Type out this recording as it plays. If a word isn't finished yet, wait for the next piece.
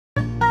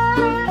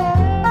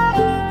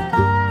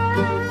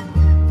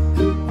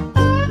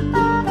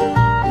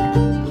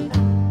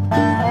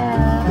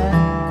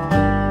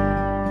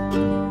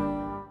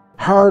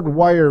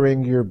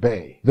Hardwiring your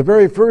bay. The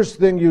very first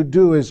thing you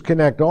do is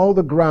connect all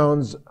the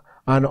grounds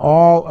on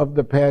all of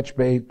the patch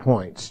bay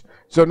points.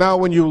 So now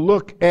when you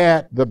look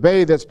at the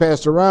bay that's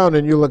passed around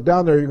and you look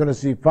down there, you're going to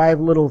see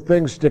 5 little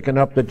things sticking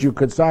up that you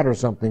could solder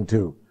something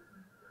to.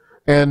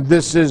 And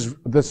this is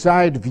the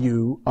side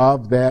view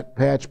of that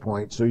patch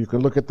point. So you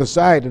can look at the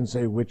side and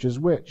say which is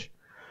which.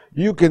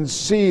 You can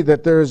see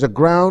that there is a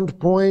ground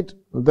point,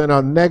 then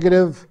a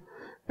negative,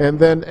 and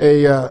then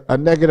a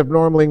negative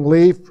normaling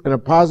leaf, and a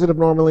positive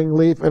normaling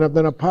leaf, and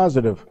then a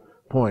positive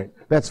point.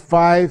 That's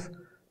 5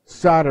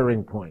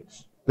 soldering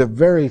points. The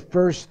very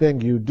first thing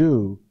you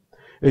do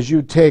is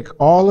you take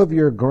all of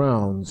your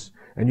grounds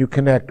and you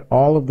connect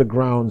all of the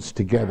grounds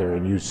together,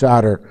 and you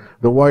solder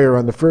the wire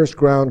on the first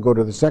ground, go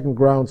to the second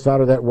ground,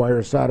 solder that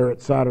wire, solder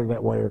it, solder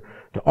that wire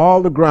to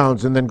all the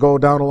grounds, and then go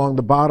down along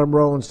the bottom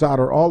row and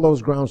solder all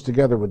those grounds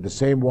together with the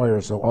same wire.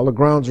 So all the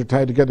grounds are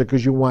tied together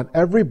because you want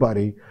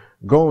everybody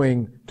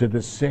going to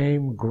the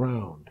same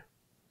ground.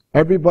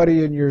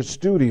 Everybody in your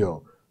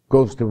studio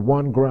goes to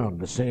one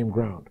ground, the same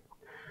ground.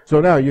 So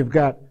now you've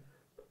got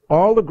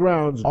all the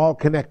grounds all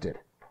connected.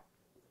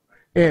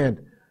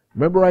 And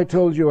remember I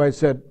told you, I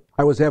said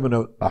I was having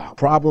a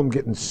problem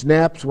getting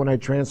snaps when I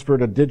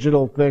transferred a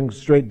digital thing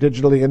straight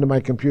digitally into my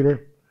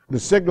computer. The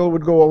signal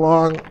would go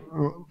along,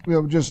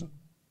 just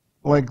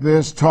like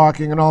this,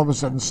 talking, and all of a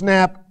sudden,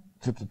 snap,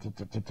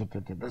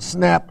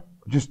 snap,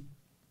 just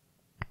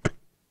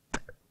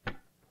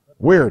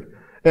weird.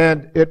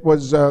 And it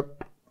was a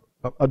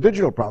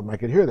digital problem. I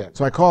could hear that.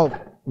 So I called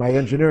my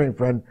engineering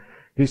friend.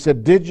 He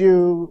said, did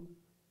you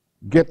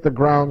get the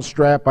ground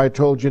strap I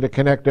told you to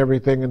connect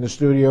everything in the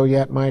studio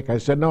yet, Mike? I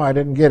said, no, I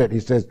didn't get it. He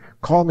says,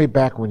 call me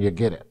back when you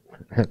get it.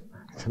 I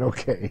said,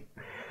 okay.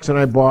 So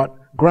I bought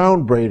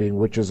ground braiding,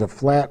 which is a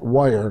flat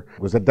wire.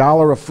 It was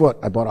 $1 a foot.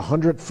 I bought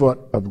 100 foot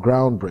of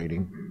ground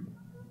braiding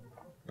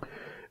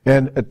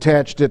and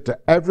attached it to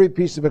every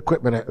piece of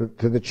equipment,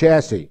 to the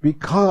chassis,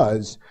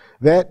 because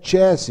that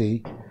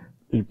chassis,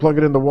 you plug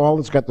it in the wall,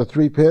 it's got the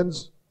 3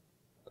 pins.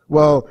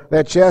 Well,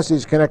 that chassis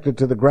is connected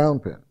to the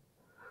ground pin.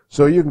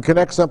 So you can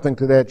connect something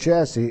to that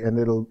chassis and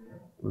it'll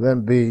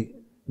then be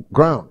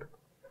ground.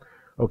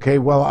 Okay,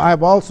 well,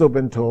 I've also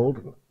been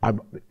told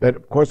that,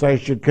 of course, I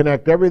should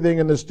connect everything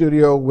in the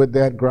studio with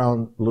that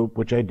ground loop,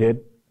 which I did.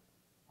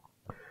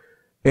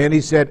 And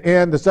he said,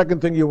 and the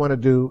second thing you want to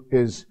do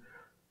is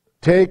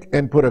take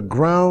and put a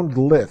ground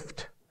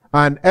lift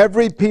on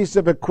every piece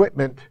of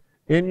equipment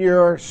in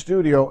your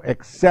studio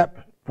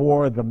except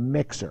for the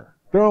mixer.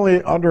 They're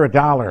only under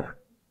 $1,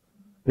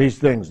 these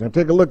things. Now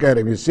take a look at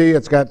them. You see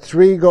it's got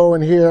 3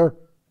 going here,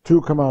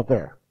 2 come out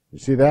there. You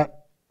see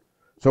that?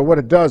 So what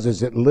it does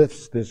is it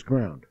lifts this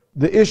ground.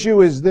 The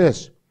issue is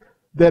this,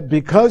 that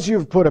because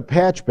you've put a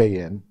patch bay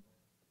in,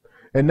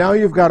 and now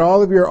you've got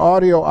all of your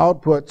audio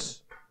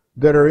outputs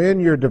that are in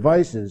your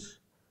devices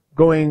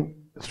going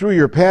through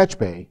your patch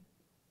bay,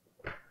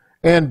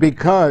 and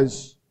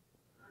because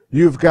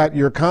you've got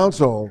your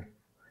console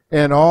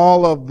and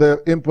all of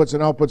the inputs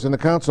and outputs in the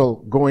console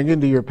going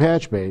into your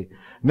patch bay,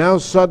 now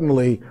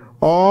suddenly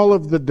all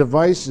of the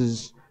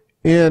devices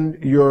in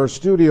your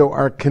studio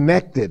are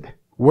connected.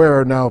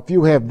 Where now if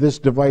you have this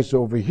device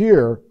over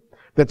here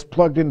that's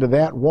plugged into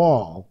that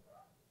wall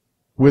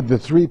with the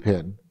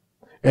 3-pin,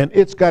 and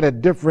it's got a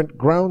different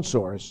ground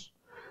source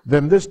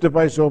than this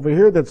device over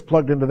here that's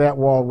plugged into that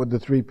wall with the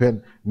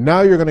 3-pin,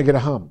 now you're going to get a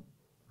hum.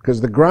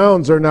 Because the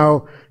grounds are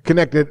now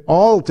connected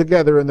all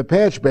together in the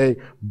patch bay,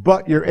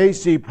 but your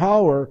AC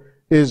power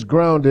is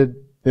grounded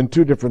in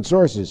 2 different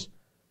sources.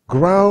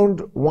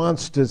 Ground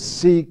wants to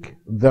seek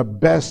the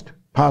best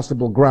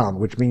possible ground,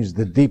 which means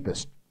the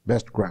deepest,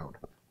 best ground.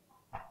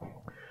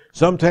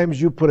 Sometimes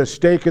you put a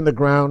stake in the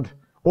ground,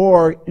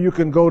 or you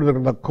can go to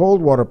the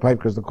cold water pipe,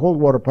 because the cold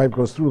water pipe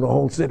goes through the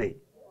whole city.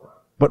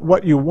 But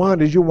what you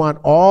want is you want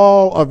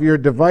all of your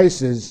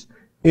devices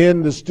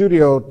in the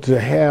studio to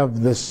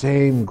have the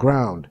same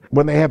ground.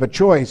 When they have a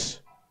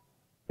choice,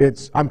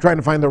 it's, I'm trying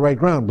to find the right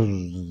ground.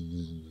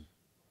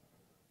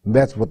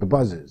 That's what the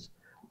buzz is.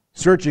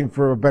 Searching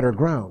for a better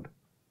ground.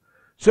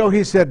 So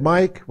he said,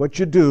 Mike, what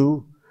you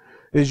do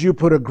is you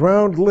put a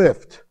ground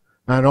lift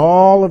on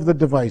all of the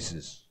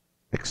devices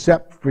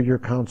except for your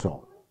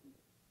console.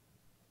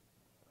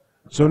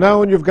 So now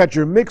when you've got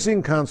your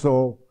mixing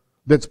console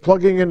that's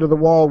plugging into the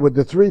wall with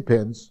the 3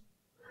 pins,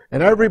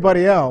 and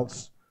everybody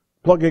else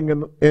plugging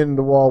in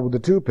the wall with the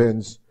 2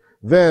 pins,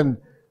 then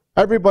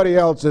everybody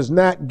else is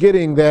not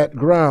getting that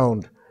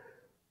ground.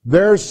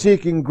 They're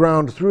seeking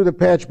ground through the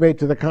patch bay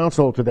to the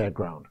console to that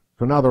ground.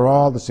 So now they're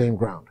all the same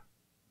ground.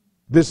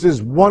 This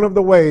is one of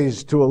the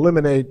ways to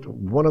eliminate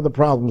one of the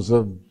problems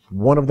of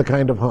one of the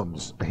kind of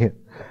hums.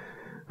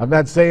 I'm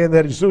not saying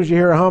that as soon as you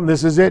hear a hum,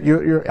 this is it.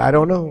 I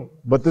don't know.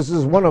 But this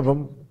is one of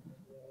them.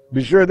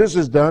 Be sure this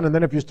is done, and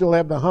then if you still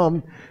have the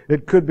hum,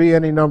 it could be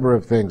any number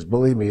of things.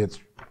 Believe me, it's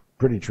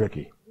pretty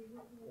tricky.